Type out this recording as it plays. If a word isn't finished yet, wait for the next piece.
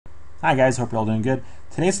Hi guys, hope you're all doing good.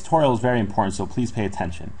 Today's tutorial is very important, so please pay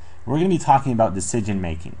attention. We're going to be talking about decision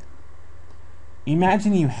making.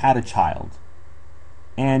 Imagine you had a child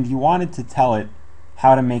and you wanted to tell it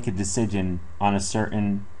how to make a decision on a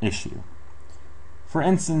certain issue. For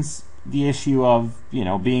instance, the issue of,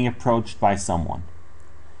 being approached by someone.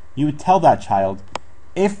 You would tell that child,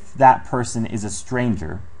 if that person is a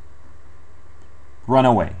stranger, run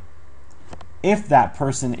away. If that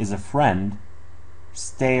person is a friend,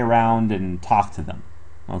 stay around and talk to them.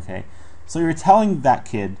 Okay? So you're telling that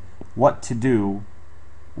kid what to do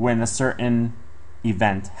when a certain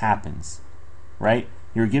event happens, right?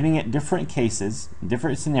 You're giving it different cases,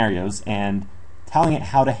 different scenarios, and telling it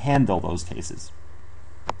how to handle those cases.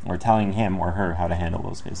 Or telling him or her how to handle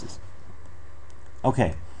those cases.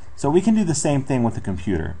 Okay, so we can do the same thing with the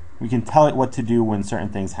computer. We can tell it what to do when certain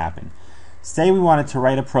things happen. Say we wanted to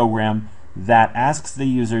write a program that asks the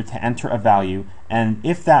user to enter a value, and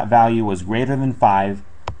if that value was greater than 5,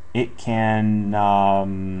 it can,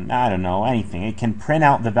 I don't know, anything. It can print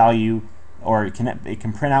out the value, or it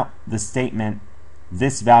can print out the statement,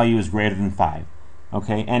 this value is greater than 5.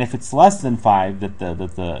 Okay, and if it's less than 5,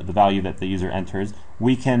 the value that the user enters,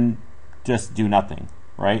 we can just do nothing,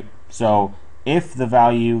 right? So if the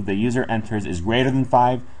value the user enters is greater than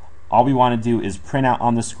 5, all we want to do is print out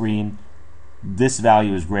on the screen, this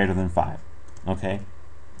value is greater than 5. Okay.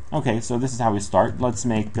 Okay, so this is how we start. Let's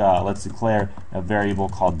declare a variable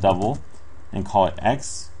called double and call it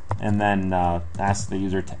x, and then ask the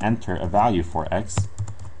user to enter a value for x.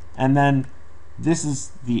 And then this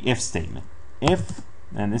is the if statement. If,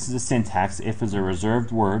 and this is a syntax, if is a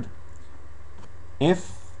reserved word.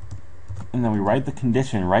 If, and then we write the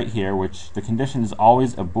condition right here, which the condition is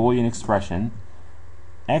always a Boolean expression.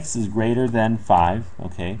 X is greater than 5,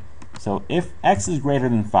 okay? So if x is greater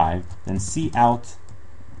than 5, then see out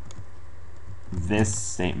this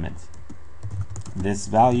statement. This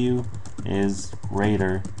value is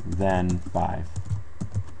greater than 5.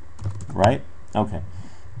 Right? Okay.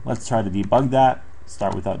 Let's try to debug that.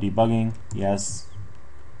 Start without debugging. Yes.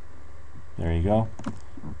 There you go.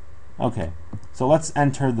 Okay. So let's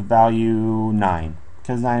enter the value 9,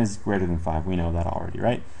 because 9 is greater than 5. We know that already,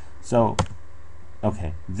 right? So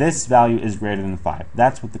okay, this value is greater than 5.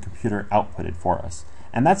 That's what the computer outputted for us.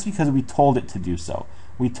 And that's because we told it to do so.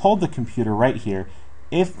 We told the computer right here,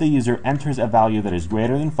 if the user enters a value that is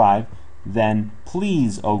greater than 5, then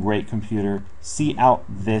please, oh great computer, see out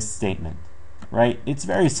this statement. Right? It's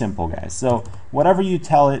very simple, guys. So whatever you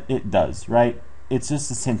tell it, it does, right? It's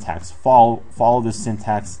just a syntax. Follow the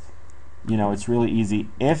syntax. It's really easy.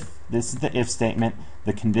 If, this is the if statement,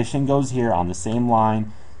 the condition goes here on the same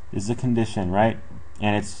line, is the condition, right?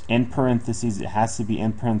 And it's in parentheses. It has to be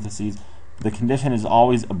in parentheses. The condition is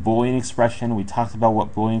always a Boolean expression. We talked about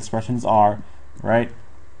what Boolean expressions are, right?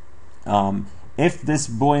 If this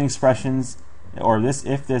Boolean expressions, or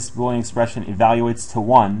if this Boolean expression evaluates to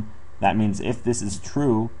 1, that means if this is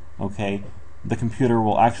true, okay, the computer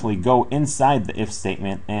will actually go inside the if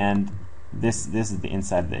statement, and this is the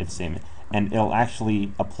inside of the if statement, and it'll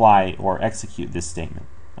actually apply or execute this statement,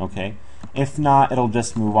 okay? If not, it'll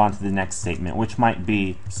just move on to the next statement, which might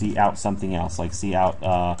be see out something else, like see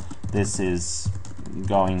out this is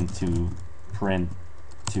going to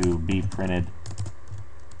be printed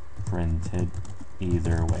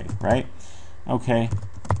either way, right? Okay,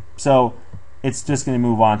 so it's just going to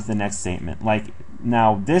move on to the next statement. Like,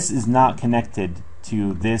 now this is not connected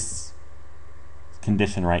to this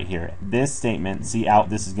condition right here. This statement, see out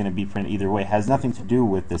this is going to be printed either way, has nothing to do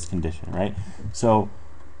with this condition, right? So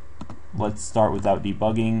let's start without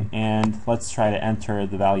debugging, and let's try to enter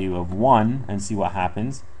the value of 1 and see what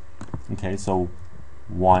happens. Okay, so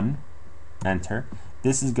 1, enter.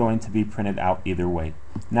 This is going to be printed out either way.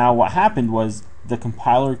 Now what happened was the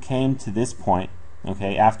compiler came to this point,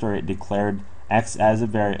 okay, after it declared x as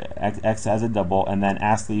a double, and then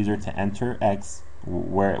asked the user to enter x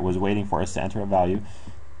where it was waiting for us to enter a value.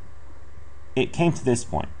 It came to this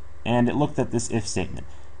point, and it looked at this if statement.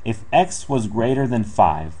 If x was greater than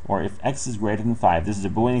 5, or if x is greater than 5, this is a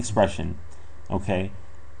Boolean expression, okay,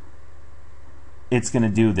 it's going to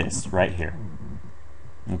do this right here.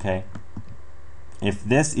 Okay? If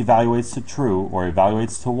this evaluates to true, or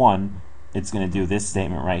evaluates to 1, it's going to do this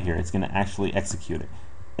statement right here. It's going to actually execute it.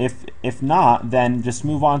 If not, then just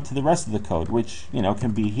move on to the rest of the code, which,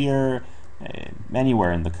 can be here,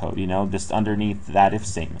 anywhere in the code, just underneath that if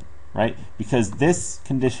statement, right? Because this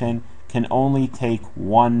condition can only take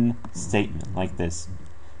one statement like this,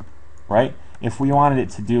 right? If we wanted it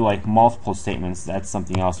to do like multiple statements, that's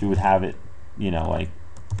something else. We would have it, like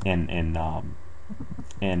in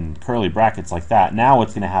curly brackets like that. Now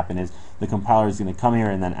what's going to happen is the compiler is going to come here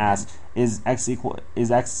and then ask, is x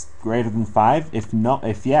greater than 5?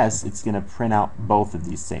 If yes, it's going to print out both of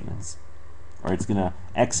these statements, or it's going to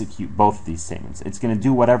execute both of these statements. It's going to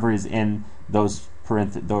do whatever is in those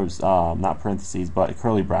not parentheses, but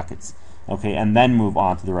curly brackets. Okay, and then move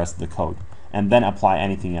on to the rest of the code, and then apply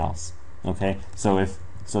anything else. Okay, so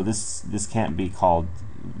this can't be called.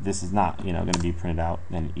 This is not going to be printed out.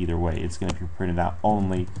 Then either way, it's going to be printed out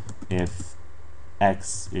only if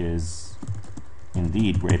x is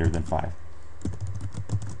indeed greater than 5.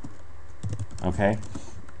 Okay,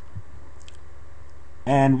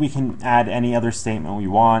 and we can add any other statement we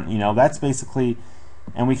want. That's basically,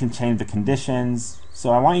 and we can change the conditions.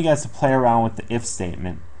 So I want you guys to play around with the if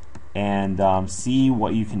statement and see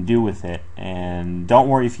what you can do with it. And don't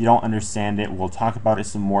worry if you don't understand it. We'll talk about it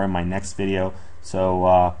some more in my next video.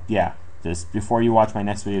 So yeah, just before you watch my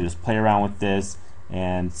next video, just play around with this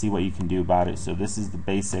and see what you can do about it. So this is the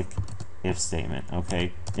basic if statement.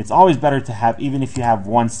 Okay, it's always better to have, even if you have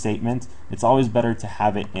one statement, it's always better to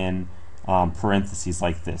have it in parentheses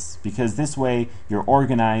like this, because this way you're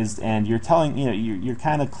organized and you're telling, you're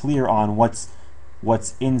kind of clear on what's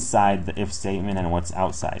inside the if statement and what's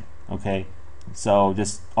outside. Okay, so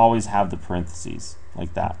just always have the parentheses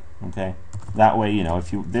like that. Okay, that way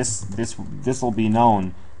if you this will be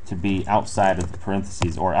known to be outside of the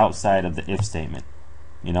parentheses or outside of the if statement.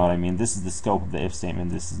 You know what I mean? This is the scope of the if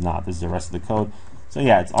statement. This is not. This is the rest of the code. So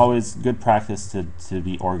yeah, it's always good practice to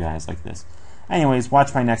be organized like this. Anyways,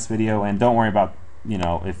 watch my next video and don't worry about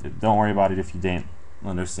don't worry about it if you didn't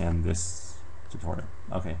understand this tutorial.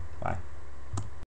 Okay, bye.